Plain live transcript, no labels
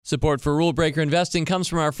Support for Rule Breaker Investing comes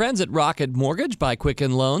from our friends at Rocket Mortgage by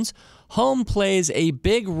Quicken Loans. Home plays a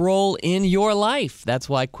big role in your life. That's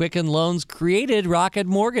why Quicken Loans created Rocket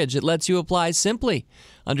Mortgage. It lets you apply simply,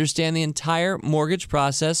 understand the entire mortgage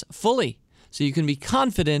process fully, so you can be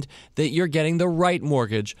confident that you're getting the right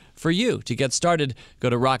mortgage for you. To get started, go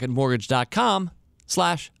to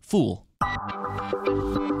rocketmortgage.com/fool.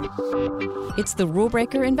 It's the Rule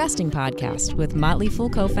Breaker Investing Podcast with Motley Fool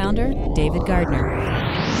co-founder David Gardner.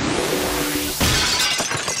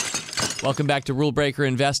 Welcome back to Rule Breaker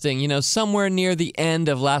Investing. You know, somewhere near the end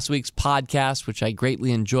of last week's podcast, which I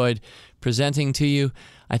greatly enjoyed presenting to you,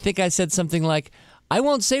 I think I said something like, I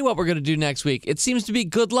won't say what we're going to do next week. It seems to be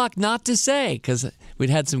good luck not to say, because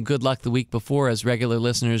we'd had some good luck the week before, as regular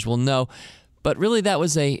listeners will know. But really, that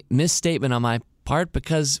was a misstatement on my part,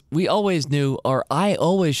 because we always knew, or I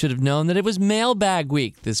always should have known, that it was Mailbag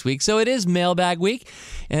week this week. So it is Mailbag week,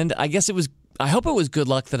 and I guess I hope it was good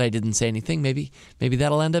luck that I didn't say anything. Maybe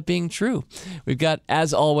that'll end up being true. We've got,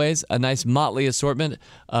 as always, a nice motley assortment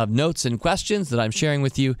of notes and questions that I'm sharing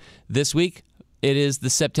with you this week. It is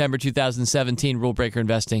the September 2017 Rule Breaker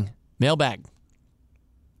Investing Mailbag.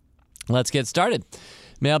 Let's get started.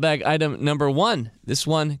 Mailbag item number 1. This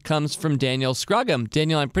one comes from Daniel Scrugum.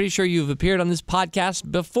 Daniel, I'm pretty sure you've appeared on this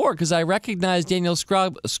podcast before, because I recognize Daniel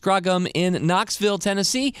Scrugum in Knoxville,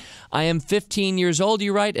 Tennessee. I am 15 years old,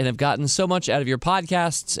 you write, and have gotten so much out of your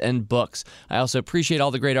podcasts and books. I also appreciate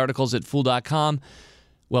all the great articles at Fool.com.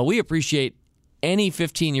 Well, we appreciate any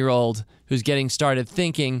 15-year-old who's getting started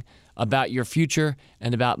thinking about your future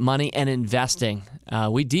and about money and investing.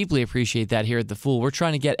 We deeply appreciate that here at The Fool. We're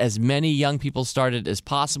trying to get as many young people started as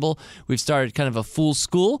possible. We've started kind of a Fool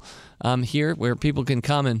School here where people can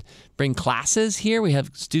come and bring classes here. We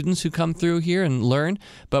have students who come through here and learn,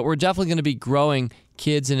 but we're definitely going to be growing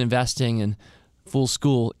kids in investing and Fool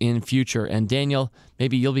School in future. And Daniel,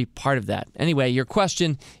 maybe you'll be part of that. Anyway, your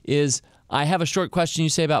question is, I have a short question you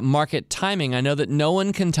say about market timing. I know that no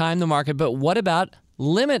one can time the market, but what about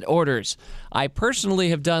limit orders? I personally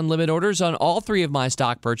have done limit orders on all 3 of my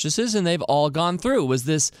stock purchases, and they've all gone through. Was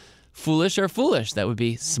this foolish or foolish? That would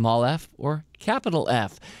be small f or capital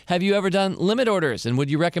F. Have you ever done limit orders, and would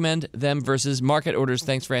you recommend them versus market orders?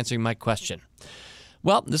 Thanks for answering my question.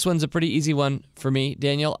 Well, this one's a pretty easy one for me,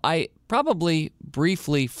 Daniel. I probably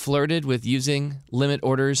briefly flirted with using limit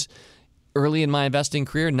orders early in my investing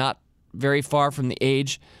career, not very far from the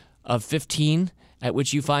age of 15, at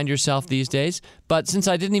which you find yourself these days. But since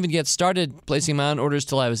I didn't even get started placing my own orders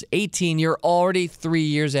till I was 18, you're already 3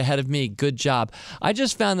 years ahead of me. Good job. I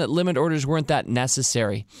just found that limit orders weren't that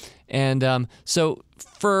necessary. And so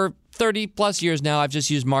for 30 plus years now, I've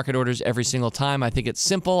just used market orders every single time. I think it's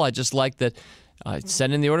simple. I just like that I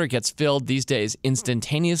send in the order, it gets filled these days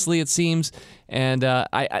instantaneously, it seems, and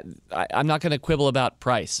I'm not going to quibble about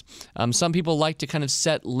price. Some people like to kind of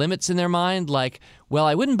set limits in their mind, like, well,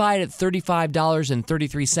 I wouldn't buy it at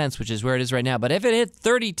 $35.33, which is where it is right now, but if it hit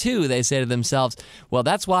 $32, they say to themselves, well,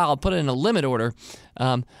 that's why I'll put it in a limit order.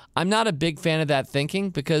 I'm not a big fan of that thinking,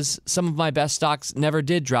 because some of my best stocks never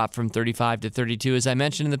did drop from 35 to 32. As I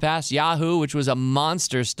mentioned in the past, Yahoo, which was a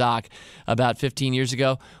monster stock about 15 years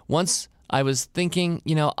ago, once I was thinking,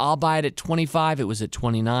 I'll buy it at 25. It was at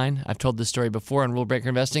 29. I've told this story before on Rule Breaker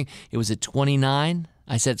Investing. It was at 29.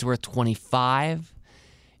 I said it's worth 25.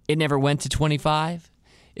 It never went to 25.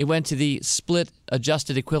 It went to the split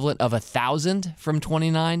adjusted equivalent of 1,000 from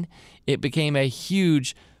 29. It became a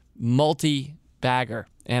huge multi-bagger.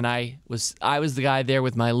 And I was the guy there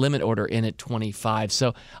with my limit order in at 25.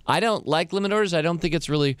 So I don't like limit orders. I don't think it's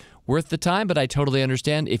really worth the time, but I totally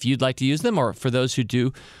understand if you'd like to use them, or for those who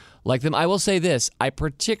do like them. I will say this, I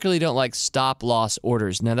particularly don't like stop-loss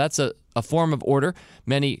orders. Now, that's a form of order.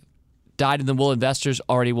 Many dyed-in-the-wool investors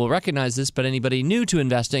already will recognize this, but anybody new to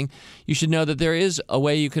investing, you should know that there is a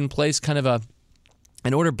way you can place kind of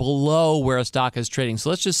an order below where a stock is trading.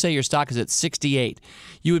 So let's just say your stock is at 68.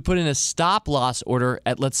 You would put in a stop-loss order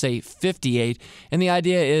at, let's say, 58. And the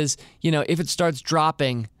idea is, if it starts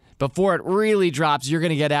dropping, before it really drops, you're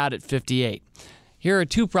going to get out at 58. Here are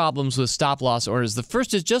 2 problems with stop-loss orders. The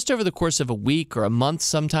first is just over the course of a week or a month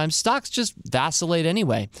sometimes, stocks just vacillate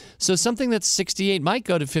anyway. So something that's 68 might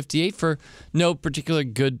go to 58 for no particular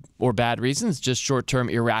good or bad reasons, just short-term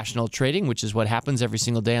irrational trading, which is what happens every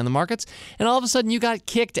single day on the markets. And all of a sudden, you got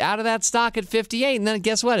kicked out of that stock at 58, and then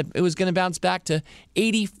guess what? It was going to bounce back to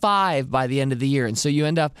 85 by the end of the year. And so you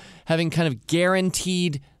end up having kind of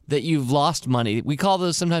guaranteed that you've lost money. We call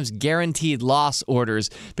those sometimes guaranteed loss orders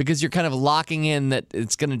because you're kind of locking in that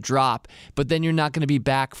it's going to drop, but then you're not going to be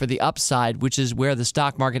back for the upside, which is where the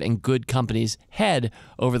stock market and good companies head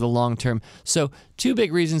over the long term. So 2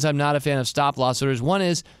 big reasons I'm not a fan of stop loss orders. One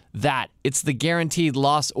is that it's the guaranteed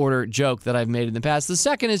loss order joke that I've made in the past. The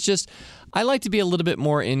second is just I like to be a little bit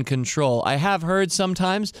more in control. I have heard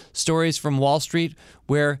sometimes stories from Wall Street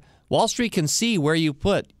where Wall Street can see where you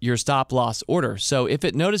put your stop loss order. So if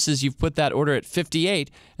it notices you've put that order at 58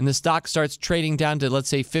 and the stock starts trading down to, let's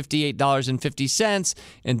say, $58.50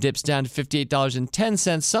 and dips down to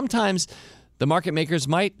 $58.10, sometimes the market makers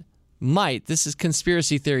might, this is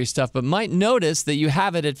conspiracy theory stuff, but might notice that you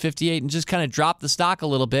have it at 58 and just kind of drop the stock a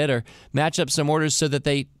little bit or match up some orders so that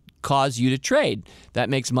they cause you to trade. That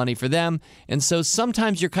makes money for them. And so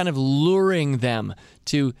sometimes you're kind of luring them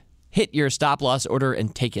to hit your stop loss order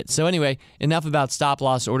and take it. So anyway, enough about stop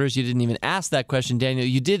loss orders. You didn't even ask that question, Daniel.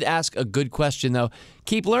 You did ask a good question, though.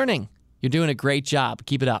 Keep learning. You're doing a great job.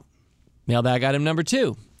 Keep it up. Mailbag item number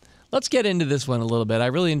 2. Let's get into this one a little bit. I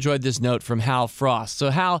really enjoyed this note from Hal Frost. So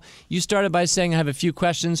Hal, you started by saying I have a few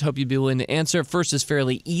questions. Hope you'd be willing to answer. First is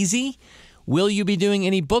fairly easy. Will you be doing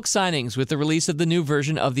any book signings with the release of the new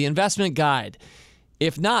version of the investment guide?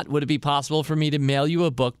 If not, would it be possible for me to mail you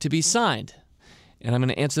a book to be signed? And I'm going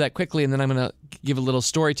to answer that quickly, and then I'm going to give a little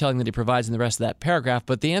storytelling that he provides in the rest of that paragraph.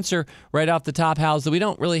 But the answer right off the top, Hal, is that we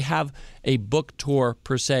don't really have a book tour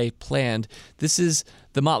per se planned. This is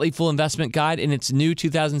the Motley Fool Investment Guide in its new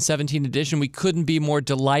 2017 edition. We couldn't be more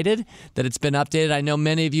delighted that it's been updated. I know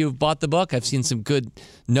many of you have bought the book. I've seen some good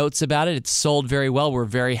notes about it. It's sold very well. We're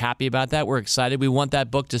very happy about that. We're excited. We want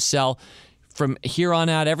that book to sell from here on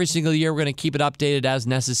out. Every single year, we're going to keep it updated as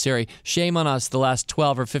necessary. Shame on us the last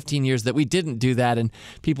 12 or 15 years that we didn't do that, and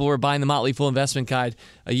people were buying the Motley Fool Investment Guide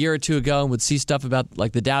a year or two ago and would see stuff about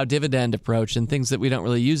like the Dow dividend approach and things that we don't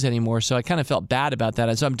really use anymore. So I kind of felt bad about that.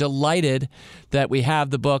 And so I'm delighted that we have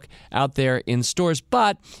the book out there in stores,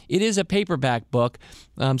 but it is a paperback book.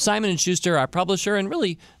 Simon & Schuster, our publisher, and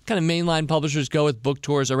really kind of mainline publishers go with book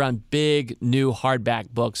tours around big, new hardback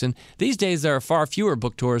books. And these days, there are far fewer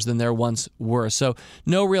book tours than there once were. So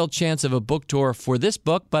no real chance of a book tour for this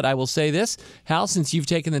book. But I will say this, Hal, since you've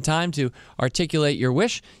taken the time to articulate your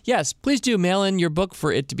wish, yes, please do mail in your book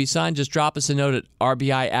for it to be signed. Just drop us a note at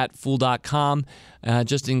rbi@fool.com.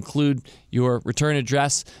 Just include your return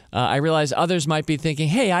address. I realize others might be thinking,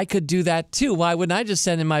 hey, I could do that too. Why wouldn't I just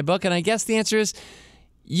send in my book? And I guess the answer is,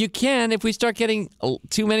 you can. If we start getting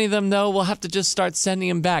too many of them, though, we'll have to just start sending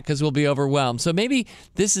them back because we'll be overwhelmed. So maybe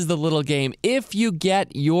this is the little game. If you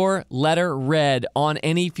get your letter read on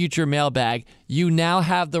any future mailbag, you now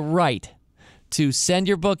have the right to send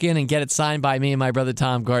your book in and get it signed by me and my brother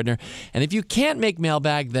Tom Gardner. And if you can't make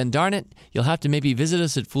mailbag, then darn it, you'll have to maybe visit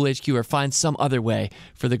us at Fool HQ or find some other way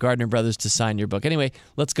for the Gardner brothers to sign your book. Anyway,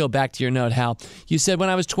 let's go back to your note, Hal. You said, when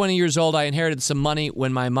I was 20 years old, I inherited some money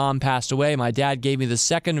when my mom passed away. My dad gave me the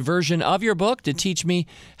second version of your book to teach me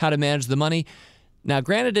how to manage the money. Now,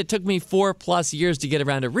 granted, it took me 4+ years to get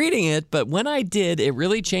around to reading it, but when I did, it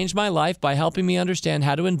really changed my life by helping me understand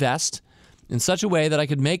how to invest in such a way that I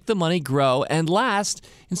could make the money grow and last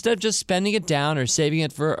instead of just spending it down or saving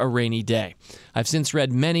it for a rainy day. I've since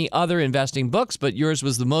read many other investing books, but yours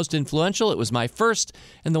was the most influential. It was my first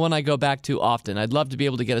and the one I go back to often. I'd love to be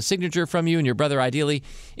able to get a signature from you and your brother ideally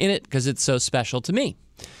in it because it's so special to me.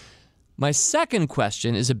 My second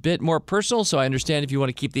question is a bit more personal, so I understand if you want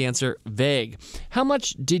to keep the answer vague. How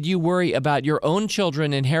much did you worry about your own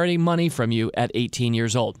children inheriting money from you at 18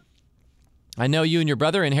 years old? I know you and your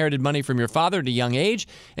brother inherited money from your father at a young age,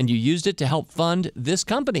 and you used it to help fund this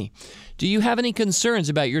company. Do you have any concerns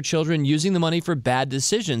about your children using the money for bad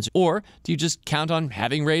decisions, or do you just count on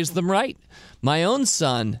having raised them right? My own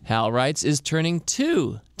son, Hal writes, is turning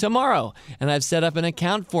 2 tomorrow, and I've set up an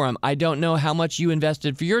account for him. I don't know how much you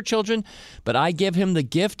invested for your children, but I give him the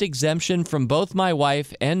gift exemption from both my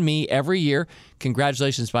wife and me every year.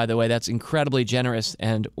 Congratulations, by the way. That's incredibly generous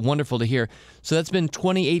and wonderful to hear. So that's been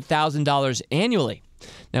 $28,000 annually.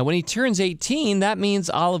 Now, when he turns 18, that means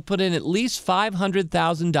I'll have put in at least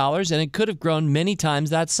 $500,000, and it could have grown many times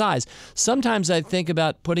that size. Sometimes I think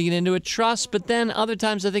about putting it into a trust, but then other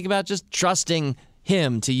times I think about just trusting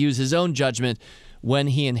him to use his own judgment when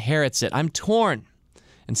he inherits it. I'm torn.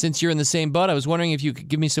 And since you're in the same boat, I was wondering if you could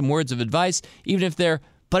give me some words of advice, even if they're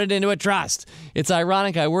put it into a trust. It's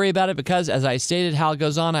ironic. I worry about it because, as I stated, Hal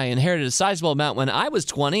goes on, I inherited a sizable amount when I was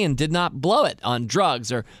 20 and did not blow it on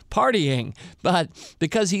drugs or partying. But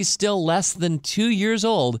because he's still less than 2 years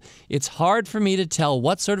old, it's hard for me to tell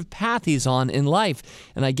what sort of path he's on in life.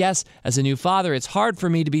 And I guess as a new father, it's hard for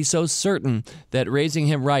me to be so certain that raising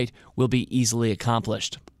him right will be easily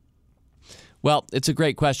accomplished. Well, it's a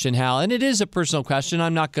great question, Hal, and it is a personal question.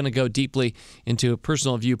 I'm not going to go deeply into a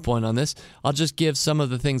personal viewpoint on this. I'll just give some of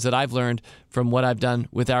the things that I've learned from what I've done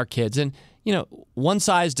with our kids. And, one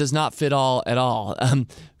size does not fit all at all.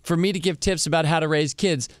 For me to give tips about how to raise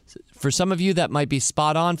kids, for some of you that might be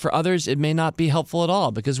spot on. For others, it may not be helpful at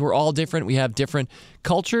all because we're all different. We have different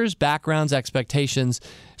cultures, backgrounds, expectations.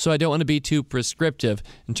 So I don't want to be too prescriptive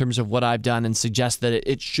in terms of what I've done and suggest that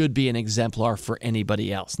it should be an exemplar for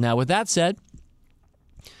anybody else. Now, with that said,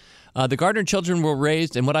 the Gardner children were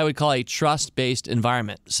raised in what I would call a trust-based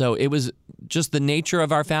environment. So it was just the nature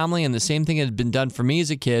of our family, and the same thing had been done for me as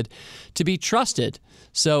a kid, to be trusted.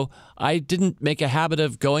 So I didn't make a habit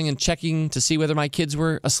of going and checking to see whether my kids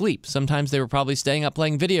were asleep. Sometimes they were probably staying up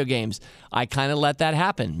playing video games. I kind of let that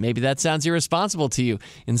happen. Maybe that sounds irresponsible to you.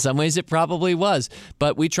 In some ways, it probably was.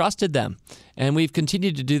 But we trusted them, and we've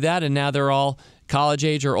continued to do that, and now they're all college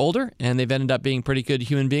age or older, and they've ended up being pretty good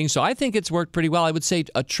human beings. So I think it's worked pretty well. I would say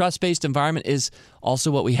a trust-based environment is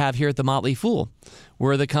also what we have here at the Motley Fool.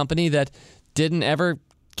 We're the company that didn't ever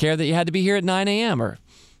care that you had to be here at 9 a.m. or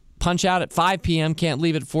punch out at 5 p.m., can't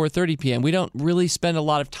leave at 4:30 p.m. We don't really spend a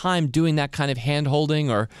lot of time doing that kind of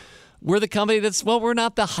hand-holding, or we're the company we're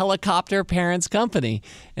not the helicopter parents company.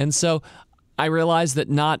 And so I realize that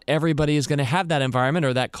not everybody is going to have that environment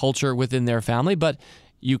or that culture within their family, but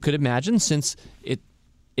you could imagine, since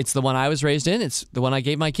it's the one I was raised in, it's the one I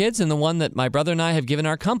gave my kids, and the one that my brother and I have given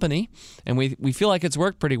our company, and we feel like it's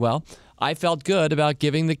worked pretty well. I felt good about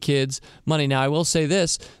giving the kids money. Now, I will say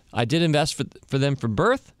this. I did invest for them from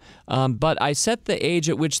birth, but I set the age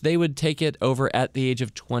at which they would take it over at the age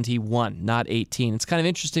of 21, not 18. It's kind of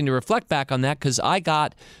interesting to reflect back on that because I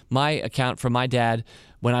got my account from my dad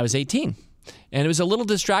when I was 18. And it was a little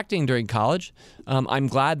distracting during college. I'm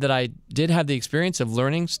glad that I did have the experience of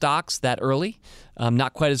learning stocks that early.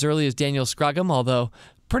 Not quite as early as Daniel Scruggum, although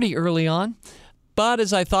pretty early on. But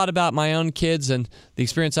as I thought about my own kids and the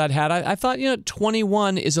experience I'd had, I thought,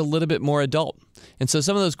 21 is a little bit more adult. And so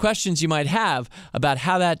some of those questions you might have about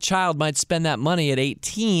how that child might spend that money at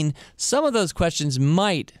 18, some of those questions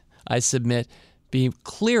might, I submit, be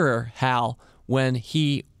clearer, Hal, when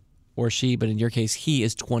he or she, but in your case, he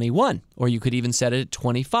is 21, or you could even set it at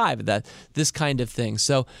 25, this kind of thing.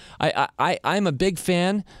 So I'm a big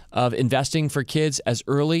fan of investing for kids as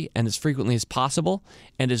early and as frequently as possible,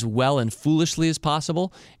 and as well and foolishly as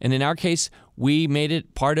possible. And in our case, we made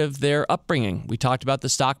it part of their upbringing. We talked about the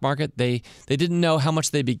stock market. They didn't know how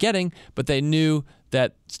much they'd be getting, but they knew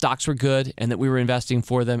that stocks were good and that we were investing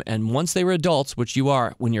for them. And once they were adults, which you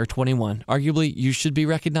are when you're 21, arguably you should be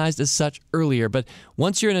recognized as such earlier. But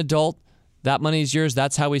once you're an adult, that money is yours.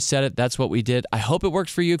 That's how we set it. That's what we did. I hope it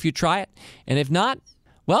works for you if you try it. And if not,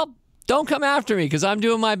 well, don't come after me because I'm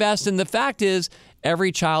doing my best. And the fact is,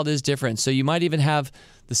 every child is different. So you might even have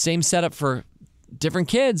the same setup for different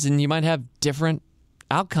kids and you might have different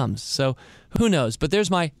outcomes. So who knows? But there's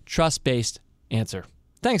my trust-based answer.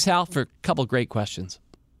 Thanks, Hal, for a couple great questions.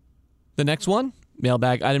 The next one,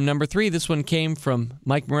 mailbag item number 3. This one came from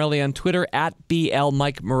Mike Morelli on Twitter, at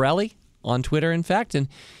 @BLMikeMorelli on Twitter, in fact. And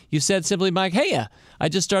you said simply, Mike, hey, I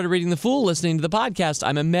just started reading The Fool, listening to the podcast.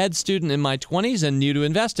 I'm a med student in my 20s and new to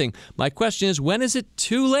investing. My question is, when is it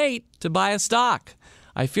too late to buy a stock?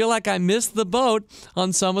 I feel like I missed the boat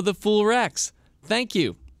on some of the Fool Recs. Thank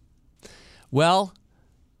you. Well,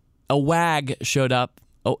 a wag showed up.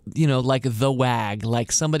 Oh, like the wag,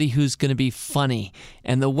 like somebody who's going to be funny.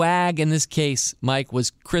 And the wag in this case, Mike,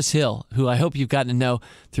 was Chris Hill, who I hope you've gotten to know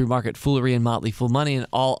through Market Foolery and Motley Fool Money and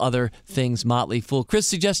all other things Motley Fool. Chris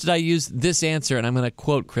suggested I use this answer, and I'm going to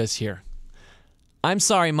quote Chris here. I'm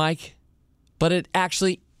sorry, Mike, but it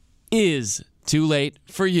actually is too late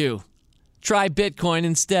for you. Try Bitcoin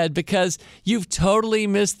instead because you've totally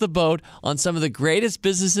missed the boat on some of the greatest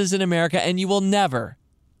businesses in America, and you will never,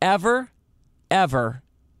 ever, ever,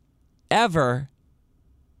 ever,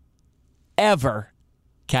 ever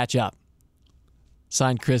catch up.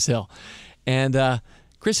 Signed, Chris Hill. And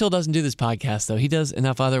Chris Hill doesn't do this podcast, though. He does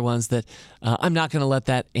enough other ones that I'm not going to let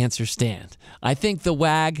that answer stand. I think the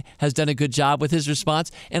wag has done a good job with his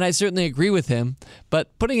response, and I certainly agree with him.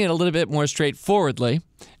 But putting it a little bit more straightforwardly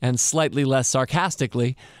and slightly less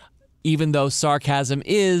sarcastically, even though sarcasm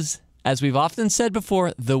is, as we've often said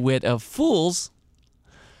before, the wit of fools,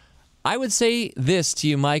 I would say this to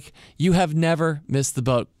you, Mike. You have never missed the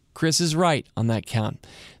boat. Chris is right on that count.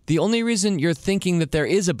 The only reason you're thinking that there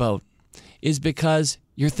is a boat is because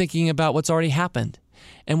you're thinking about what's already happened.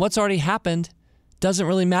 And what's already happened doesn't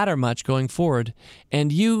really matter much going forward.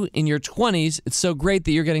 And you, in your 20s, it's so great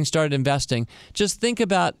that you're getting started investing. Just think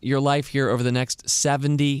about your life here over the next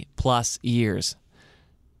 70 plus years.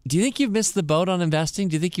 do you think you've missed the boat on investing?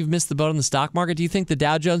 Do you think you've missed the boat on the stock market? Do you think the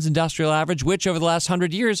Dow Jones Industrial Average, which over the last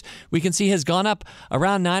 100 years we can see has gone up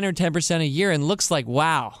around 9 or 10% a year and looks like,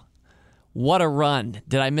 wow, what a run.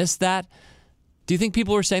 Did I miss that? Do you think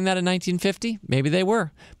people were saying that in 1950? Maybe they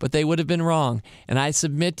were, but they would have been wrong. And I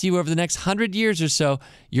submit to you, over the next 100 years or so,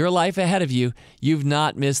 your life ahead of you, you've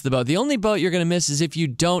not missed the boat. The only boat you're going to miss is if you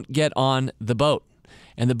don't get on the boat.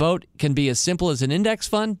 And the boat can be as simple as an index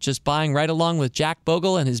fund, just buying right along with Jack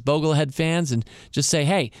Bogle and his Boglehead fans and just say,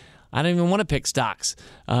 hey, I don't even want to pick stocks.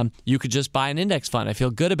 You could just buy an index fund. I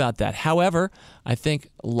feel good about that. However, I think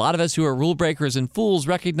a lot of us who are rule breakers and fools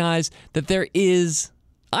recognize that there is,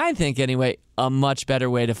 I think anyway, a much better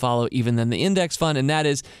way to follow even than the index fund, and that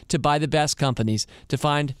is to buy the best companies, to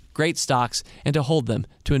find great stocks, and to hold them,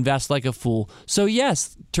 to invest like a fool. So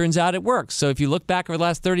yes, turns out it works. So if you look back over the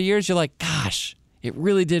last 30 years, you're like, gosh, it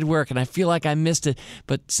really did work, and I feel like I missed it.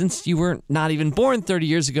 But since you were not even born 30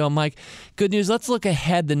 years ago, Mike, good news, let's look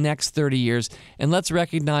ahead the next 30 years, and let's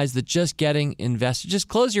recognize that just getting invested, just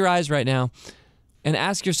close your eyes right now and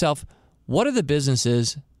ask yourself, what are the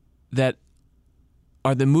businesses that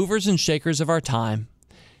are the movers and shakers of our time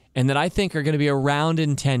and that I think are going to be around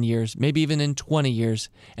in 10 years, maybe even in 20 years,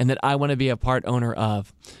 and that I want to be a part owner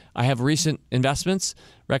of? I have recent investments,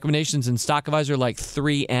 recommendations in Stock Advisor like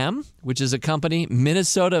 3M, which is a company,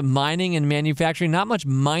 Minnesota Mining and Manufacturing. Not much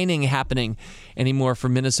mining happening anymore for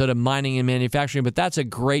Minnesota Mining and Manufacturing, but that's a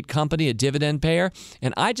great company, a dividend payer,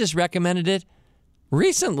 and I just recommended it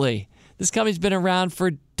recently. This company's been around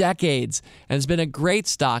for decades, and it's been a great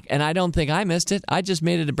stock, and I don't think I missed it. I just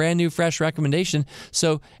made it a brand new, fresh recommendation.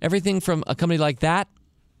 So everything from a company like that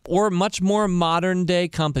or much more modern-day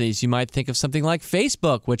companies. You might think of something like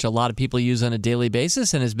Facebook, which a lot of people use on a daily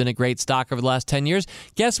basis and has been a great stock over the last 10 years.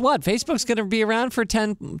 Guess what? Facebook's going to be around for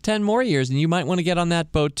 10 more years, and you might want to get on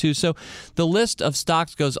that boat too. So the list of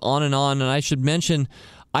stocks goes on, and I should mention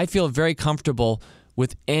I feel very comfortable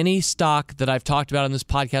with any stock that I've talked about on this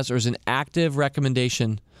podcast or is an active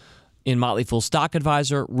recommendation in Motley Fool Stock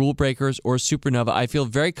Advisor, Rule Breakers, or Supernova. I feel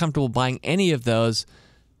very comfortable buying any of those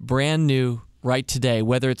brand new right today,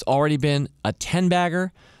 whether it's already been a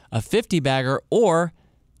 10-bagger, a 50-bagger, or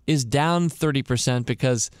is down 30%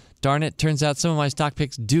 because, darn it, turns out some of my stock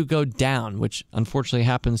picks do go down, which unfortunately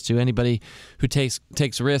happens to anybody who takes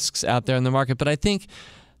risks out there in the market. But I think,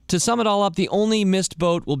 to sum it all up, the only missed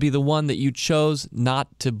boat will be the one that you chose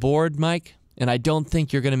not to board, Mike, and I don't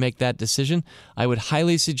think you're going to make that decision. I would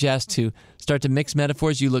highly suggest to start to mix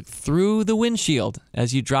metaphors. You look through the windshield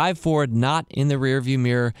as you drive forward, not in the rearview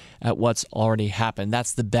mirror at what's already happened.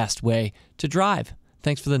 That's the best way to drive.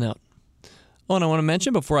 Thanks for the note. Oh, and I want to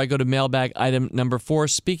mention before I go to mailbag item number 4,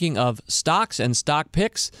 speaking of stocks and stock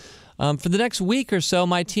picks, for the next week or so,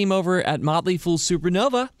 my team over at Motley Fool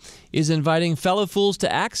Supernova is inviting fellow fools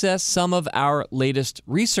to access some of our latest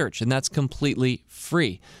research, and that's completely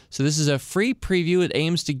free. So this is a free preview. It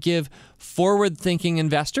aims to give forward-thinking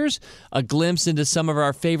investors a glimpse into some of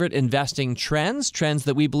our favorite investing trends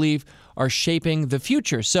that we believe are shaping the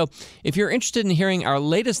future. So if you're interested in hearing our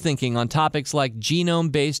latest thinking on topics like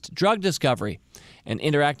genome-based drug discovery and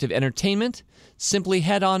interactive entertainment, simply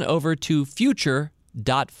head on over to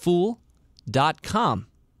future.fool.com.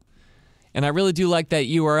 And I really do like that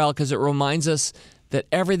URL because it reminds us that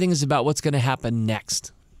everything is about what's going to happen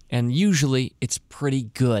next. And usually it's pretty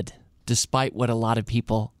good, despite what a lot of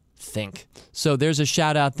people think. So there's a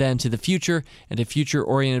shout out then to the future and to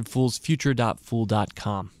future-oriented fools,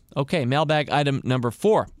 future.fool.com. Okay, mailbag item number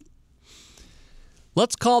 4.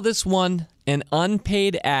 Let's call this one an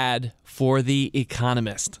unpaid ad for The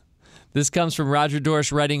Economist. This comes from Roger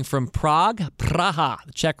Dorsch, writing from Praha,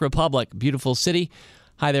 the Czech Republic, beautiful city.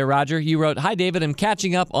 Hi there, Roger. You wrote, "Hi, David. I'm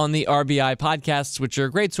catching up on the RBI podcasts, which are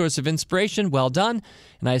a great source of inspiration. Well done.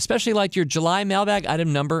 And I especially liked your July mailbag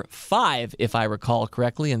item number 5, if I recall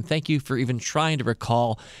correctly. And thank you for even trying to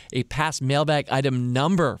recall a past mailbag item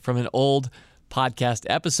number from an old podcast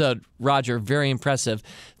episode. Roger, very impressive.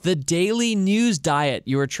 The daily news diet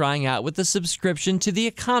you are trying out with the subscription to The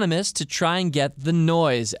Economist to try and get the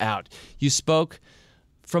noise out. You spoke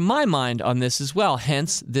from my mind on this as well,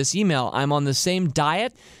 hence this email. I'm on the same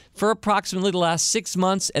diet for approximately the last 6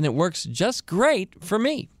 months, and it works just great for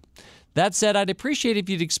me. That said, I'd appreciate if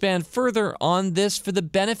you'd expand further on this for the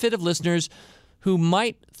benefit of listeners who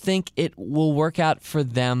might think it will work out for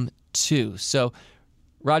them too." So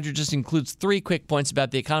Roger just includes 3 quick points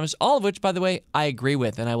about The Economist, all of which, by the way, I agree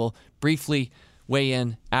with, and I will briefly weigh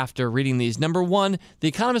in after reading these. Number 1, The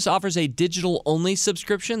Economist offers a digital-only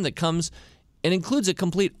subscription that comes and includes a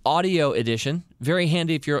complete audio edition. Very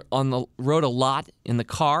handy if you're on the road a lot in the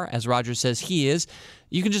car, as Roger says he is.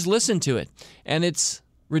 You can just listen to it. And it's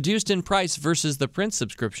reduced in price versus the print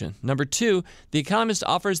subscription. Number 2, The Economist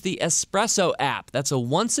offers the Espresso app. That's a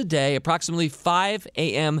once a day, approximately 5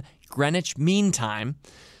 a.m. Greenwich Mean Time.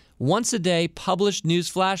 Once a day published news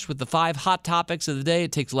flash with the 5 hot topics of the day.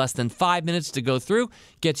 It takes less than 5 minutes to go through,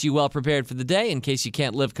 gets you well prepared for the day in case you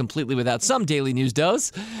can't live completely without some daily news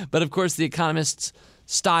dose. But of course, The Economist's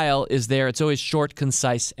style is there. It's always short,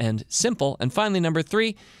 concise, and simple. And finally, number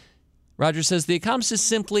 3, Roger says The Economist is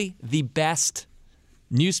simply the best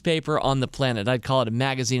newspaper on the planet. I'd call it a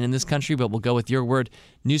magazine in this country, but we'll go with your word,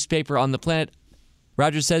 newspaper on the planet.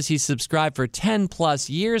 Roger says he's subscribed for 10 plus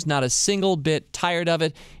years, not a single bit tired of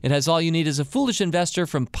it. It has all you need as a foolish investor,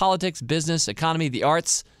 from politics, business, economy, the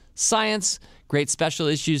arts, science, great special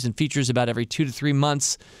issues and features about every 2 to 3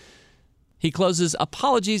 months. He closes,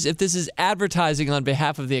 apologies if this is advertising on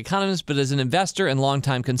behalf of The Economist, but as an investor and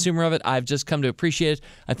longtime consumer of it, I've just come to appreciate it.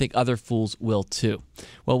 I think other fools will too.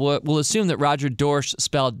 Well, we'll assume that Roger Dorsch,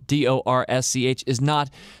 spelled D-O-R-S-C-H, is not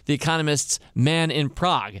The Economist's man in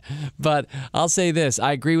Prague. But I'll say this,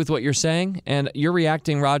 I agree with what you're saying, and you're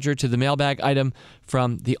reacting, Roger, to the mailbag item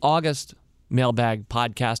from the August Mailbag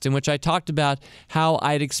podcast, in which I talked about how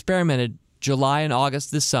I'd experimented July and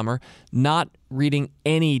August this summer, not reading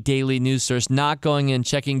any daily news source, not going in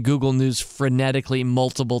checking Google News frenetically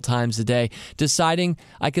multiple times a day, deciding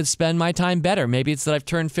I could spend my time better. Maybe it's that I've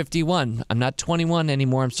turned 51. I'm not 21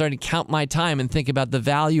 anymore. I'm starting to count my time and think about the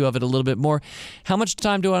value of it a little bit more. How much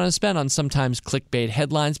time do I want to spend on sometimes clickbait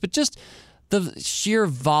headlines, but just the sheer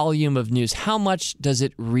volume of news? How much does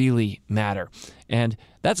it really matter? And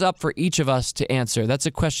that's up for each of us to answer. That's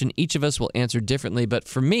a question each of us will answer differently. But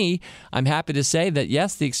for me, I'm happy to say that,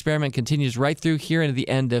 yes, the experiment continues right through here into the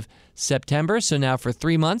end of September. So now for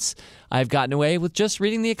 3 months, I've gotten away with just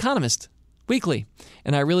reading The Economist weekly.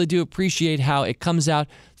 And I really do appreciate how it comes out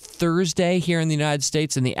Thursday here in the United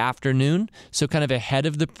States in the afternoon, so kind of ahead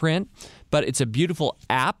of the print. But it's a beautiful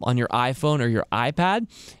app on your iPhone or your iPad.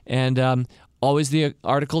 And always the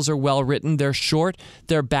articles are well written. They're short.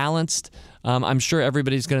 They're balanced. I'm sure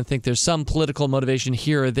everybody's going to think there's some political motivation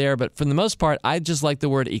here or there, but for the most part, I just like the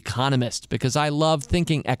word economist because I love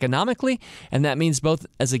thinking economically, and that means both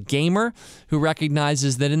as a gamer who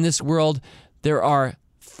recognizes that in this world there are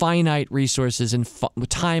finite resources and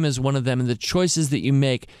time is one of them, and the choices that you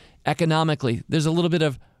make economically. There's a little bit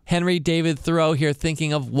of Henry David Thoreau here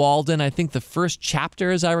thinking of Walden. I think the first chapter,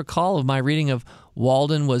 as I recall, of my reading of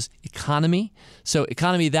Walden was economy. So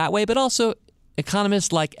economy that way, but also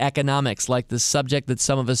economists like economics, like the subject that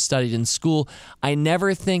some of us studied in school. I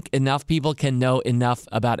never think enough people can know enough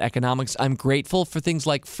about economics. I'm grateful for things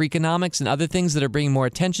like Freakonomics and other things that are bringing more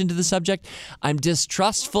attention to the subject. I'm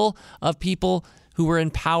distrustful of people who are in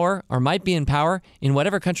power or might be in power in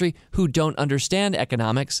whatever country who don't understand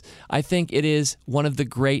economics. I think it is one of the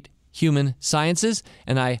great human sciences,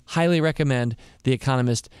 and I highly recommend The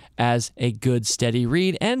Economist as a good, steady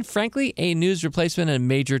read and, frankly, a news replacement and a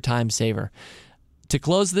major time saver. To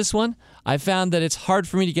close this one, I found that it's hard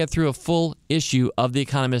for me to get through a full issue of The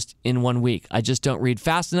Economist in 1 week. I just don't read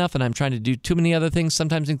fast enough, and I'm trying to do too many other things,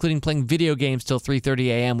 sometimes including playing video games till 3:30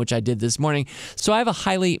 a.m., which I did this morning. So I have a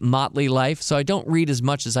highly motley life, so I don't read as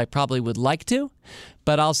much as I probably would like to.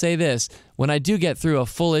 But I'll say this, when I do get through a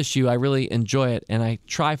full issue, I really enjoy it, and I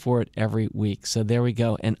try for it every week. So there we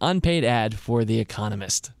go, an unpaid ad for The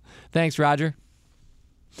Economist. Thanks, Roger.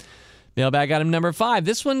 Mailbag item number 5.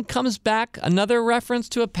 This one comes back, another reference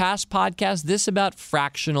to a past podcast, this about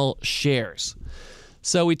fractional shares.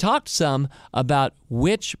 So we talked some about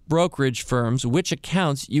which brokerage firms, which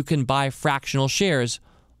accounts you can buy fractional shares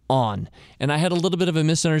on. And I had a little bit of a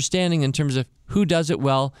misunderstanding in terms of who does it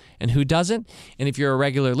well and who doesn't. And if you're a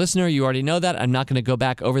regular listener, you already know that. I'm not going to go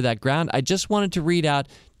back over that ground. I just wanted to read out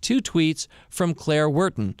 2 tweets from Claire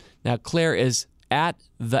Wharton. Now, Claire is at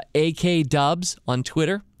the AK Dubs on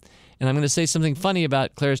Twitter. And I'm going to say something funny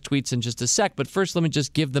about Claire's tweets in just a sec, but first let me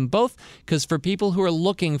just give them both, because for people who are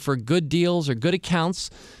looking for good deals or good accounts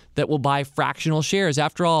that will buy fractional shares,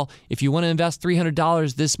 after all, if you want to invest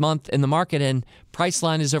 $300 this month in the market and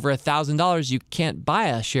Priceline is over $1,000, you can't buy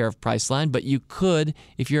a share of Priceline, but you could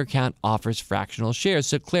if your account offers fractional shares.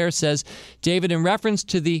 So Claire says, David, in reference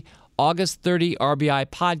to the August 30 RBI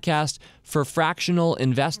podcast for fractional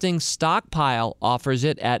investing, Stockpile offers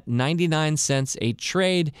it at 99 cents a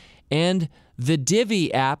trade, and the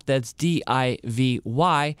Divvy app, that's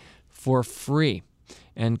D-I-V-Y, for free.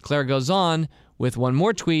 And Claire goes on with one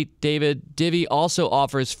more tweet. David, Divvy also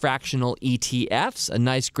offers fractional ETFs, a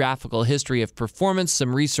nice graphical history of performance,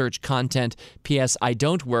 some research content. P.S. I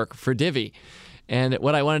don't work for Divvy. And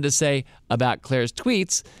what I wanted to say about Claire's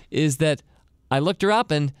tweets is that I looked her up,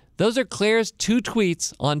 and those are Claire's 2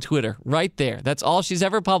 tweets on Twitter right there. That's all she's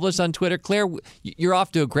ever published on Twitter. Claire, you're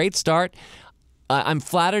off to a great start. I'm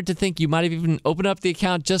flattered to think you might have even opened up the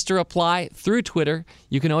account just to reply through Twitter.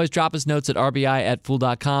 You can always drop us notes at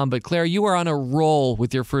rbi@fool.com. But Claire, you are on a roll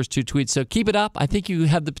with your first 2 tweets, so keep it up. I think you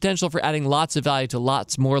have the potential for adding lots of value to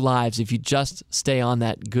lots more lives if you just stay on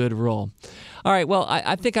that good roll. All right, well,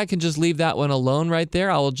 I think I can just leave that one alone right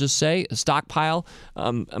there. I will just say, Stockpile,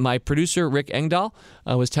 my producer, Rick Engdahl,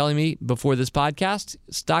 was telling me before this podcast,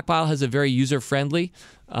 Stockpile has a very user-friendly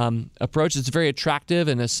approach. It's very attractive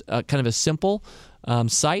and kind of a simple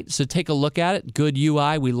site, so take a look at it. Good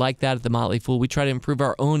UI. We like that at The Motley Fool. We try to improve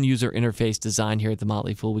our own user interface design here at The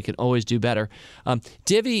Motley Fool. We can always do better.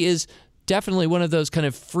 Divvy is definitely one of those kind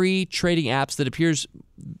of free trading apps that appears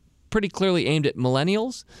pretty clearly aimed at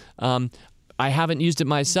millennials. I haven't used it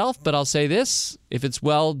myself, but I'll say this. If it's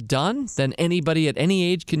well done, then anybody at any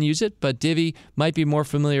age can use it, but Divvy might be more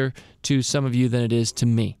familiar to some of you than it is to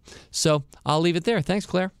me. So I'll leave it there. Thanks,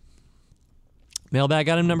 Claire. Mailbag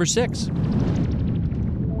item number 6.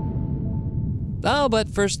 Oh, but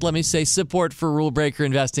first, let me say support for Rule Breaker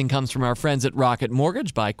Investing comes from our friends at Rocket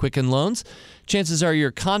Mortgage by Quicken Loans. Chances are you're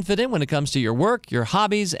confident when it comes to your work, your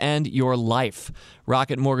hobbies, and your life.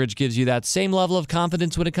 Rocket Mortgage gives you that same level of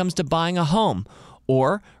confidence when it comes to buying a home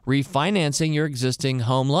or refinancing your existing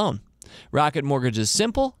home loan. Rocket Mortgage is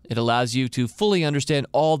simple. It allows you to fully understand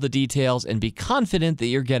all the details and be confident that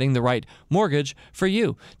you're getting the right mortgage for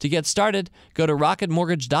you. To get started, go to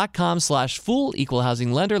rocketmortgage.com/fool, equal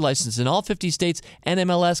housing lender, licensed in all 50 states,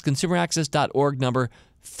 NMLS, consumeraccess.org, number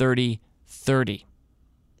 3030.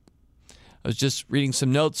 I was just reading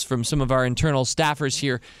some notes from some of our internal staffers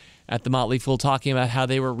here at the Motley Fool talking about how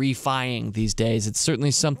they were refiing these days. It's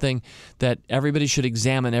certainly something that everybody should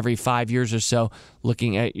examine every 5 years or so,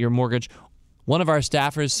 looking at your mortgage. One of our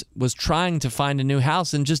staffers was trying to find a new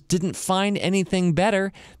house and just didn't find anything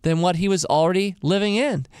better than what he was already living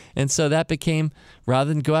in. And so that became,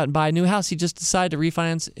 rather than go out and buy a new house, he just decided to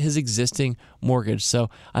refinance his existing mortgage. So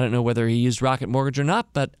I don't know whether he used Rocket Mortgage or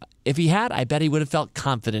not, but if he had, I bet he would have felt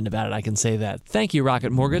confident about it. I can say that. Thank you,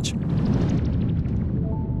 Rocket Mortgage.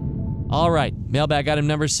 All right, mailbag item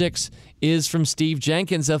number 6 is from Steve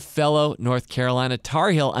Jenkins, a fellow North Carolina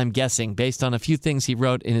Tar Heel, I'm guessing, based on a few things he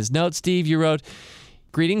wrote in his notes. Steve, you wrote,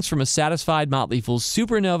 "Greetings from a satisfied Motley Fool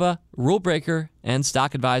Supernova, Rule Breaker, and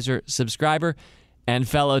Stock Advisor subscriber, and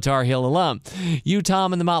fellow Tar Heel alum. You,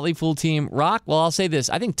 Tom, and the Motley Fool team rock." Well, I'll say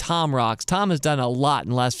this. I think Tom rocks. Tom has done a lot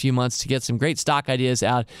in the last few months to get some great stock ideas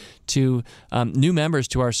out to new members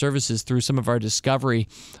to our services through some of our Discovery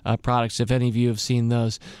products, if any of you have seen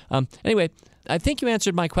those. Anyway, I think you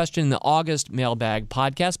answered my question in the August Mailbag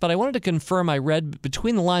podcast, but I wanted to confirm I read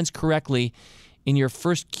between the lines correctly in your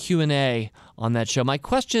first Q&A on that show. My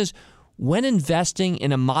question is, when investing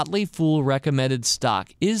in a Motley Fool recommended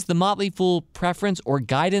stock, is the Motley Fool preference or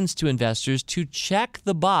guidance to investors to check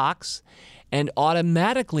the box and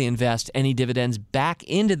automatically invest any dividends back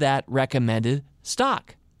into that recommended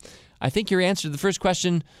stock? I think your answer to the first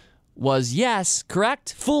question was yes,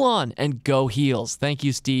 correct? Fool on and go Heels. Thank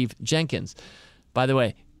you, Steve Jenkins. By the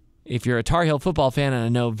way, if you're a Tar Heel football fan, and I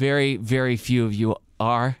know very, very few of you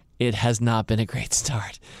are, it has not been a great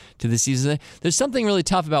start to the season. There's something really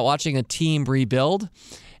tough about watching a team rebuild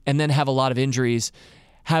and then have a lot of injuries,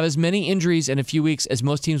 have as many injuries in a few weeks as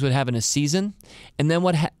most teams would have in a season. And then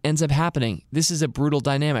what ends up happening, this is a brutal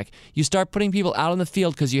dynamic. You start putting people out on the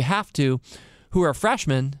field because you have to, who are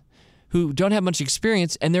freshmen, who don't have much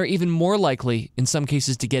experience, and they're even more likely in some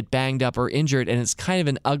cases to get banged up or injured. And it's kind of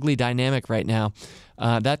an ugly dynamic right now.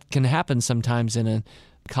 That can happen sometimes in a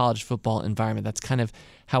college football environment. That's kind of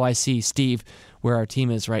how I see Steve, where our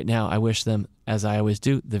team is right now. I wish them, as I always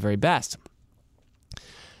do, the very best.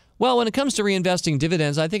 Well, when it comes to reinvesting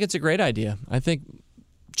dividends, I think it's a great idea. I think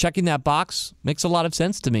checking that box makes a lot of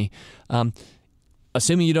sense to me.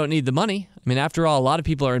 Assuming you don't need the money. I mean, after all, a lot of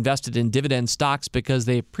people are invested in dividend stocks because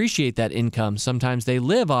they appreciate that income. Sometimes they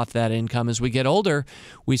live off that income. As we get older,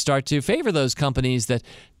 we start to favor those companies that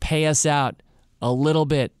pay us out a little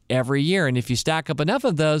bit every year. And if you stack up enough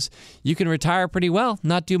of those, you can retire pretty well,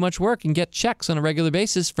 not do much work, and get checks on a regular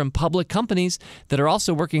basis from public companies that are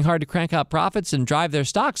also working hard to crank out profits and drive their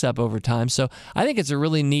stocks up over time. So I think it's a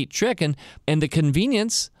really neat trick. And the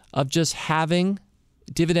convenience of just having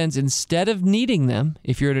dividends instead of needing them,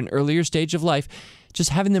 if you're at an earlier stage of life, just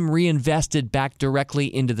having them reinvested back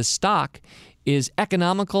directly into the stock is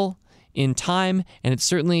economical in time, and it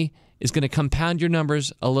certainly is going to compound your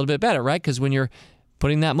numbers a little bit better, right? Because when you're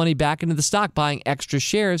putting that money back into the stock, buying extra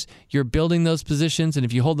shares, you're building those positions, and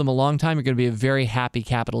if you hold them a long time, you're going to be a very happy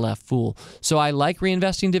capital F fool. So I like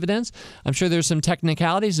reinvesting dividends. I'm sure there's some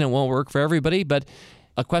technicalities and it won't work for everybody, but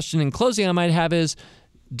a question in closing I might have is,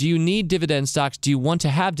 do you need dividend stocks? Do you want to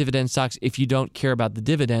have dividend stocks if you don't care about the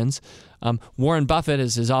dividends? Warren Buffett,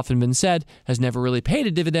 as has often been said, has never really paid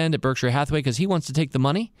a dividend at Berkshire Hathaway because he wants to take the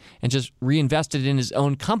money and just reinvest it in his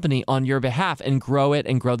own company on your behalf and grow it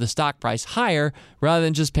and grow the stock price higher rather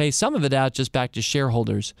than just pay some of it out just back to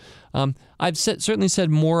shareholders. I've certainly said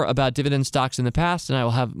more about dividend stocks in the past, and I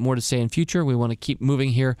will have more to say in future. We want to keep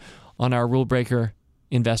moving here on our Rule Breaker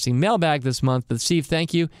Investing Mailbag this month. But Steve,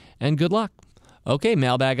 thank you and good luck. Okay,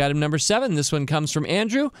 mailbag item number 7. This one comes from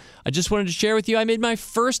Andrew. I just wanted to share with you I made my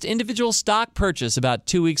first individual stock purchase about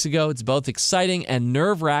 2 weeks ago. It's both exciting and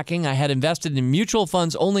nerve-wracking. I had invested in mutual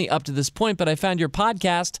funds only up to this point, but I found your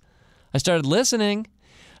podcast. I started listening.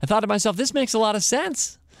 I thought to myself, this makes a lot of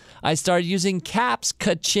sense. I started using caps,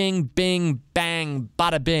 ka-ching, bing, bang,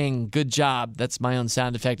 bada bing. Good job. That's my own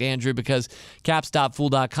sound effect, Andrew, because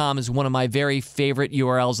caps.fool.com is one of my very favorite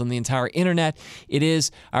URLs on the entire internet. It is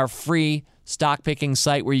our free stock picking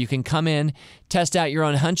site where you can come in, test out your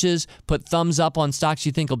own hunches, put thumbs up on stocks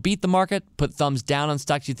you think will beat the market, put thumbs down on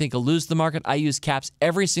stocks you think will lose the market. I use caps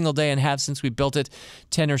every single day and have since we built it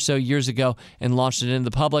 10 or so years ago and launched it into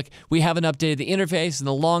the public. We haven't updated the interface in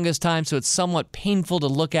the longest time, so it's somewhat painful to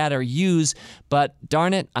look at or use, but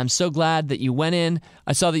darn it, I'm so glad that you went in.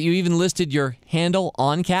 I saw that you even listed your handle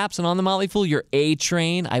on caps and on the Motley Fool, your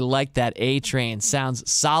A-Train. I like that A-Train.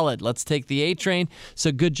 Sounds solid. Let's take the A-Train.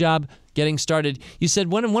 So good job getting started. You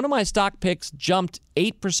said when one of my stock picks jumped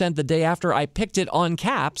 8% the day after I picked it on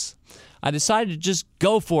caps, I decided to just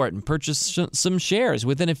go for it and purchase some shares.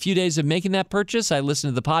 Within a few days of making that purchase, I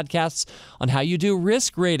listened to the podcasts on how you do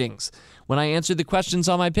risk ratings. When I answered the questions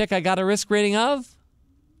on my pick, I got a risk rating of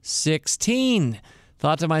 16.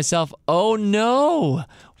 Thought to myself, oh no,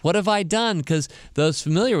 what have I done? Because those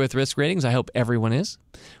familiar with risk ratings, I hope everyone is,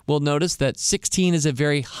 will notice that 16 is a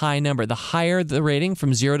very high number. The higher the rating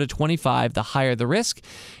from 0 to 25, the higher the risk.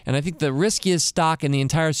 And I think the riskiest stock in the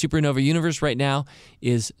entire supernova universe right now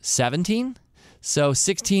is 17. So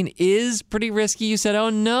 16 is pretty risky. You said, oh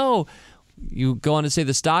no. You go on to say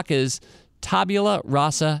the stock is Tabula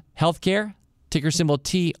Rasa Healthcare, ticker symbol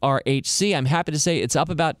TRHC. I'm happy to say it's up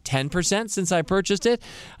about 10% since I purchased it.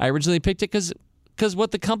 I originally picked it because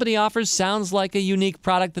what the company offers sounds like a unique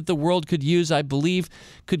product that the world could use, I believe,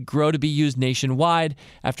 could grow to be used nationwide.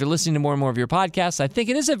 After listening to more and more of your podcasts, I think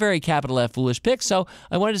it is a very capital F foolish pick, so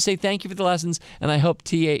I wanted to say thank you for the lessons, and I hope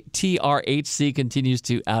TRHC continues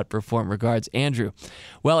to outperform. Regards, Andrew.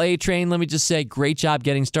 Well, A-Train, let me just say, great job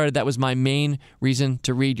getting started. That was my main reason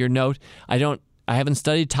to read your note. I haven't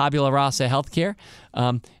studied Tabula Rasa Healthcare.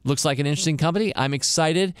 Looks like an interesting company. I'm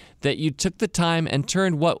excited that you took the time and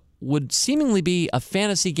turned what would seemingly be a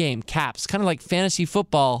fantasy game, caps, kind of like fantasy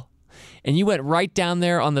football, and you went right down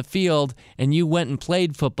there on the field and you went and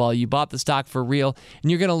played football. You bought the stock for real,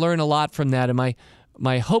 and you're going to learn a lot from that. And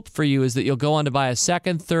my hope for you is that you'll go on to buy a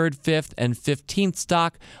 2nd, 3rd, 5th, and 15th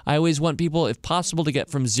stock. I always want people, if possible, to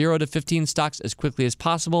get from 0 to 15 stocks as quickly as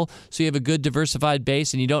possible so you have a good diversified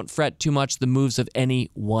base and you don't fret too much the moves of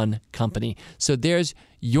any one company. So there's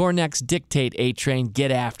your next dictate, A-Train.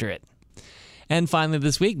 Get after it. And finally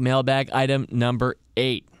this week, mailbag item number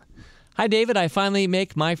 8. Hi, David. I finally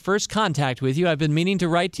make my first contact with you. I've been meaning to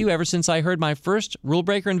write to you ever since I heard my first Rule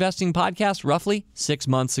Breaker Investing podcast roughly 6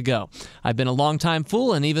 months ago. I've been a long-time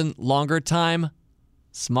fool and even longer-time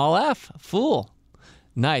small f fool.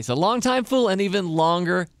 Nice. A long-time fool and even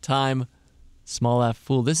longer-time small f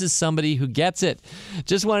fool. This is somebody who gets it.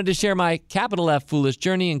 Just wanted to share my capital F foolish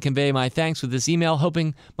journey and convey my thanks with this email,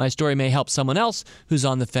 hoping my story may help someone else who's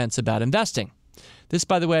on the fence about investing. This,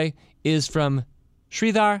 by the way, is from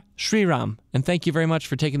Sridhar Sriram, and thank you very much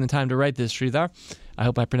for taking the time to write this, Sridhar. I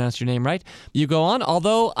hope I pronounced your name right. You go on.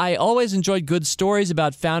 Although I always enjoyed good stories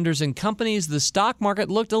about founders and companies, the stock market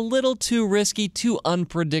looked a little too risky, too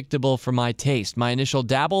unpredictable for my taste. My initial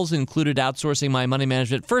dabbles included outsourcing my money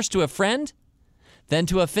management first to a friend, then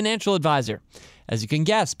to a financial advisor. As you can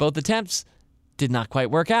guess, both attempts did not quite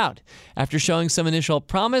work out. After showing some initial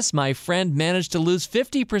promise, my friend managed to lose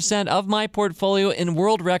 50% of my portfolio in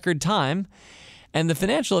world record time, and the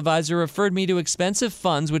financial advisor referred me to expensive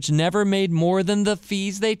funds which never made more than the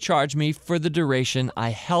fees they charged me for the duration I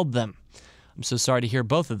held them. I'm so sorry to hear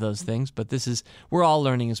both of those things, but we're all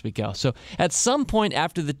learning as we go. So at some point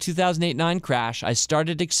after the 2008-9 crash, I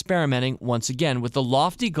started experimenting once again with the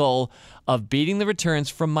lofty goal of beating the returns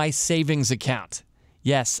from my savings account.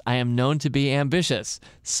 Yes, I am known to be ambitious.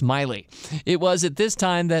 Smiley. It was at this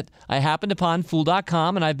time that I happened upon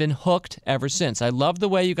Fool.com, and I've been hooked ever since. I love the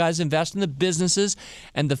way you guys invest in the businesses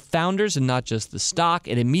and the founders and not just the stock.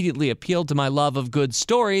 It immediately appealed to my love of good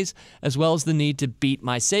stories, as well as the need to beat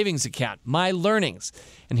my savings account, my learnings.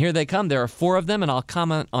 And here they come. There are 4 of them, and I'll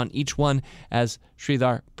comment on each one as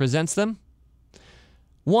Sridhar presents them.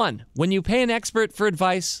 1. When you pay an expert for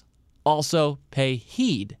advice, also pay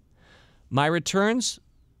heed. My returns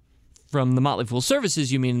from the Motley Fool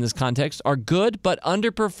services, you mean in this context, are good but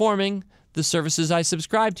underperforming the services I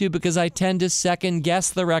subscribe to because I tend to second guess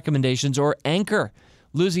the recommendations or anchor,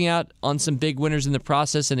 losing out on some big winners in the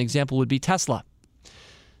process. An example would be Tesla.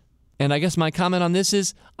 And I guess my comment on this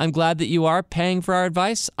is I'm glad that you are paying for our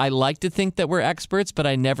advice. I like to think that we're experts, but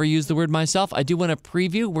I never use the word myself. I do want to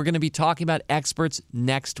preview. We're going to be talking about experts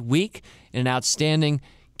next week in an outstanding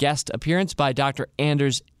guest appearance by Dr.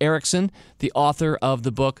 Anders Ericsson, the author of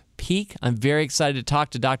the book Peak. I'm very excited to talk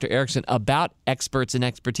to Dr. Ericsson about experts and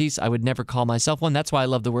expertise. I would never call myself one. That's why I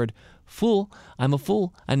love the word fool. I'm a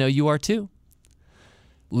fool. I know you are too.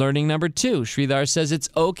 Learning number 2, Sridhar says it's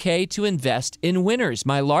okay to invest in winners.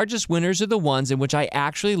 My largest winners are the ones in which I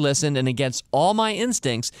actually listened and against all my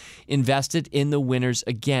instincts invested in the winners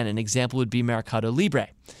again. An example would be Mercado Libre.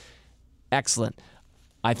 Excellent.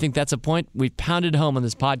 I think that's a point we've pounded home on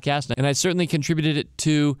this podcast, and I certainly contributed it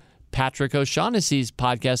to Patrick O'Shaughnessy's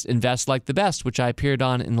podcast, Invest Like the Best, which I appeared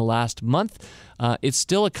on in the last month. It's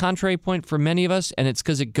still a contrary point for many of us, and it's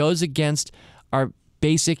because it goes against our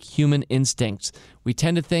basic human instincts. We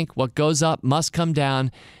tend to think what goes up must come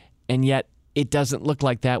down, and yet it doesn't look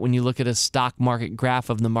like that when you look at a stock market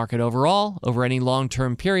graph of the market overall, over any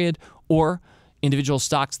long-term period, or individual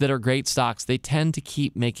stocks that are great stocks. They tend to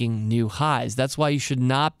keep making new highs. That's why you should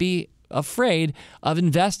not be afraid of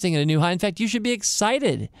investing in a new high. In fact, you should be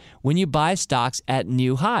excited when you buy stocks at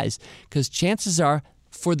new highs, because chances are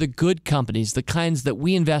for the good companies, the kinds that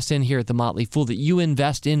we invest in here at the Motley Fool, that you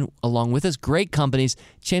invest in along with us, great companies,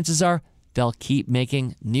 chances are they'll keep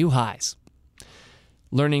making new highs.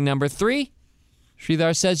 Learning number 3,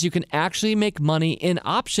 Sridhar says you can actually make money in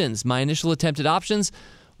options. My initial attempt at options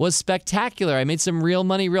was spectacular. I made some real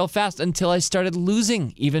money real fast until I started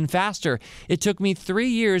losing even faster. It took me 3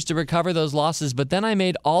 years to recover those losses, but then I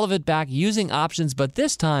made all of it back using options. But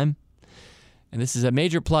this time, and this is a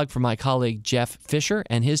major plug for my colleague Jeff Fisher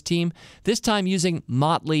and his team, this time using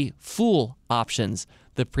Motley Fool options,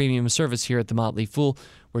 the premium service here at the Motley Fool,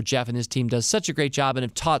 where Jeff and his team does such a great job and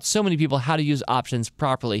have taught so many people how to use options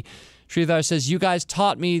properly. Sridhar says, you guys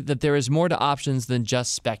taught me that there is more to options than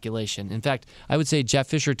just speculation. In fact, I would say Jeff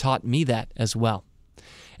Fisher taught me that as well.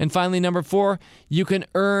 And finally, number 4, you can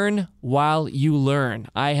earn while you learn.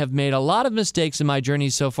 I have made a lot of mistakes in my journey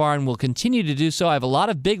so far and will continue to do so. I have a lot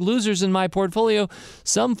of big losers in my portfolio,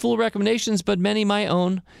 some fool recommendations, but many my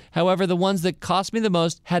own. However, the ones that cost me the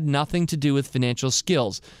most had nothing to do with financial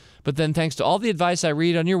skills. But then thanks to all the advice I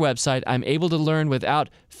read on your website, I'm able to learn without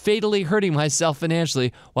fatally hurting myself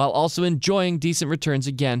financially while also enjoying decent returns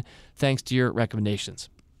again, thanks to your recommendations.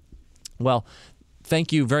 Well,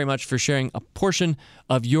 thank you very much for sharing a portion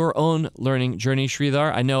of your own learning journey,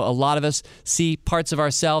 Sridhar. I know a lot of us see parts of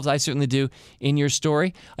ourselves, I certainly do, in your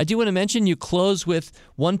story. I do want to mention you close with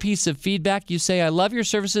one piece of feedback. You say, I love your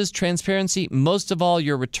services, transparency, most of all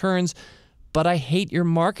your returns, but I hate your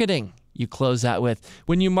marketing. You close that with,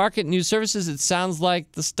 when you market new services, it sounds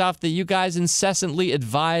like the stuff that you guys incessantly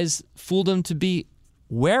advise Fooldom to be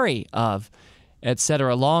wary of,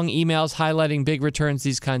 etc. Long emails highlighting big returns,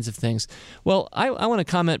 these kinds of things. Well, I want to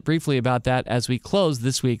comment briefly about that as we close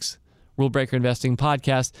this week's Rule Breaker Investing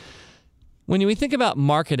podcast. When we think about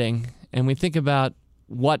marketing and we think about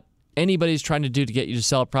what anybody's trying to do to get you to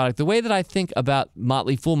sell a product, the way that I think about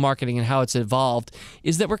Motley Fool marketing and how it's evolved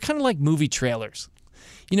is that we're kind of like movie trailers.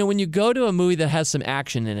 You know, when you go to a movie that has some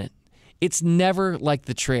action in it, it's never like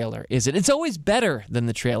the trailer, is it? It's always better than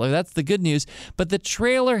the trailer. That's the good news. But the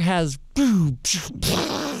trailer has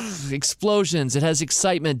explosions. It has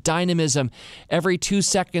excitement, dynamism. Every 2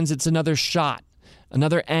 seconds, it's another shot,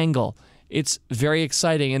 another angle. It's very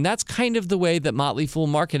exciting. And that's kind of the way that Motley Fool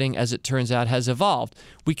marketing, as it turns out, has evolved.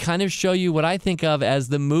 We kind of show you what I think of as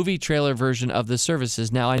the movie trailer version of the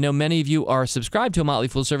services. Now, I know many of you are subscribed to a Motley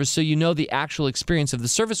Fool service, so you know the actual experience of the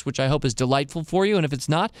service, which I hope is delightful for you. And if it's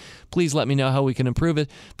not, please let me know how we can improve it.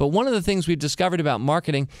 But one of the things we've discovered about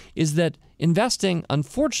marketing is that investing,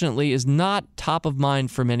 unfortunately, is not top of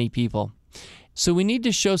mind for many people. So we need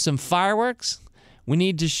to show some fireworks. We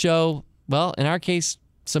need to show, well, in our case,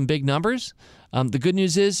 some big numbers. The good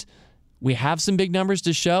news is we have some big numbers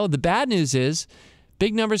to show. The bad news is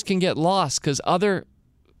big numbers can get lost because other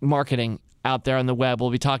marketing out there on the web will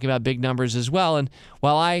be talking about big numbers as well. And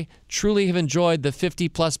while I truly have enjoyed the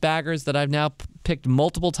 50-plus baggers that I've now picked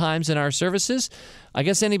multiple times in our services, I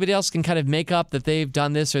guess anybody else can kind of make up that they've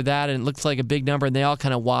done this or that, and it looks like a big number, and they all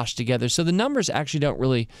kind of wash together. So the numbers actually don't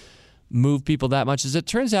really move people that much. As it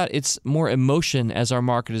turns out, it's more emotion, as our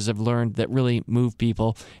marketers have learned, that really move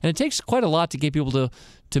people. And it takes quite a lot to get people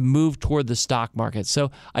to move toward the stock market.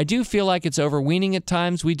 So I do feel like it's overweening at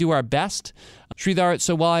times. We do our best. Sridhar,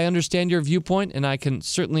 so while I understand your viewpoint, and I can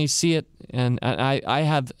certainly see it, and I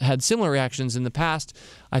have had similar reactions in the past,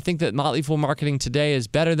 I think that Motley Fool marketing today is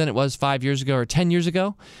better than it was 5 years ago or 10 years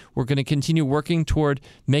ago. We're going to continue working toward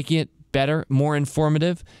making it better, more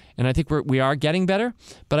informative, and I think we are getting better.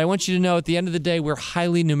 But I want you to know, at the end of the day, we're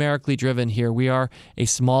highly numerically driven here. We are a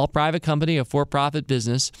small private company, a for-profit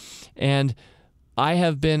business, and I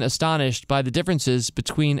have been astonished by the differences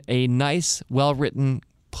between a nice, well-written,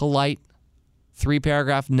 polite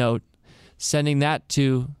 3-paragraph note, sending that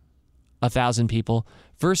to 1,000 people,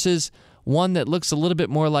 versus one that looks a little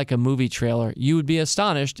bit more like a movie trailer. You would be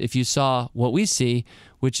astonished if you saw what we see,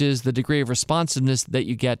 which is the degree of responsiveness that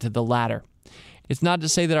you get to the latter. It's not to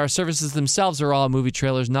say that our services themselves are all movie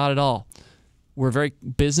trailers, not at all. We're very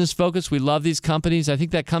business focused. We love these companies. I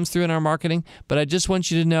think that comes through in our marketing, but I just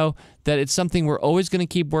want you to know that it's something we're always going to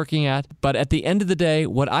keep working at. But at the end of the day,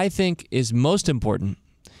 what I think is most important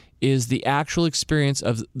is the actual experience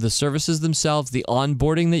of the services themselves, the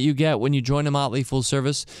onboarding that you get when you join a Motley Fool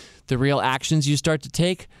service, the real actions you start to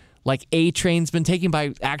take, like A-Train's been taking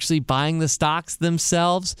by actually buying the stocks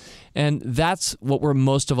themselves. And that's what we're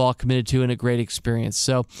most of all committed to in a great experience.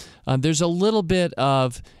 So there's a little bit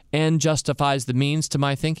of end justifies the means to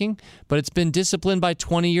my thinking, but it's been disciplined by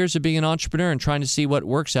 20 years of being an entrepreneur and trying to see what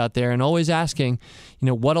works out there and always asking,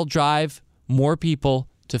 what'll drive more people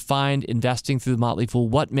to find investing through the Motley Fool,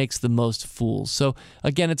 what makes the most fools. So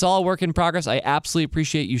again, it's all a work in progress. I absolutely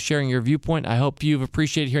appreciate you sharing your viewpoint. I hope you've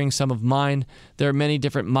appreciated hearing some of mine. There are many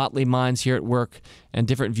different Motley minds here at work and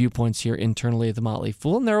different viewpoints here internally at the Motley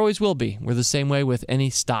Fool, and there always will be. We're the same way with any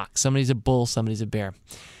stock. Somebody's a bull, somebody's a bear.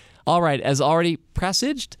 All right, as already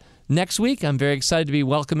presaged, next week I'm very excited to be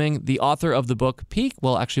welcoming the author of the book Peak,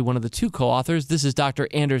 well, actually one of the two co-authors. This is Dr.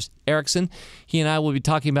 Anders Ericsson. He and I will be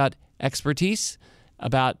talking about expertise,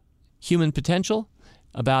 about human potential,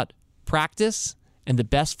 about practice, and the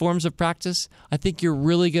best forms of practice. I think you're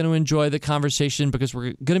really going to enjoy the conversation because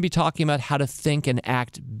we're going to be talking about how to think and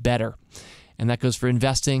act better. And that goes for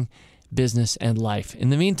investing, business, and life. In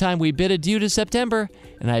the meantime, we bid adieu to September,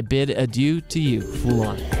 and I bid adieu to you. Fool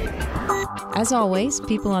on. As always,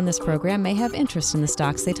 people on this program may have interest in the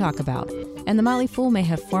stocks they talk about, and the Motley Fool may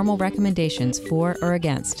have formal recommendations for or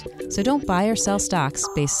against. So don't buy or sell stocks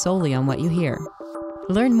based solely on what you hear.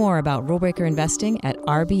 Learn more about rule breaker investing at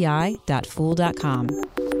rbi.fool.com.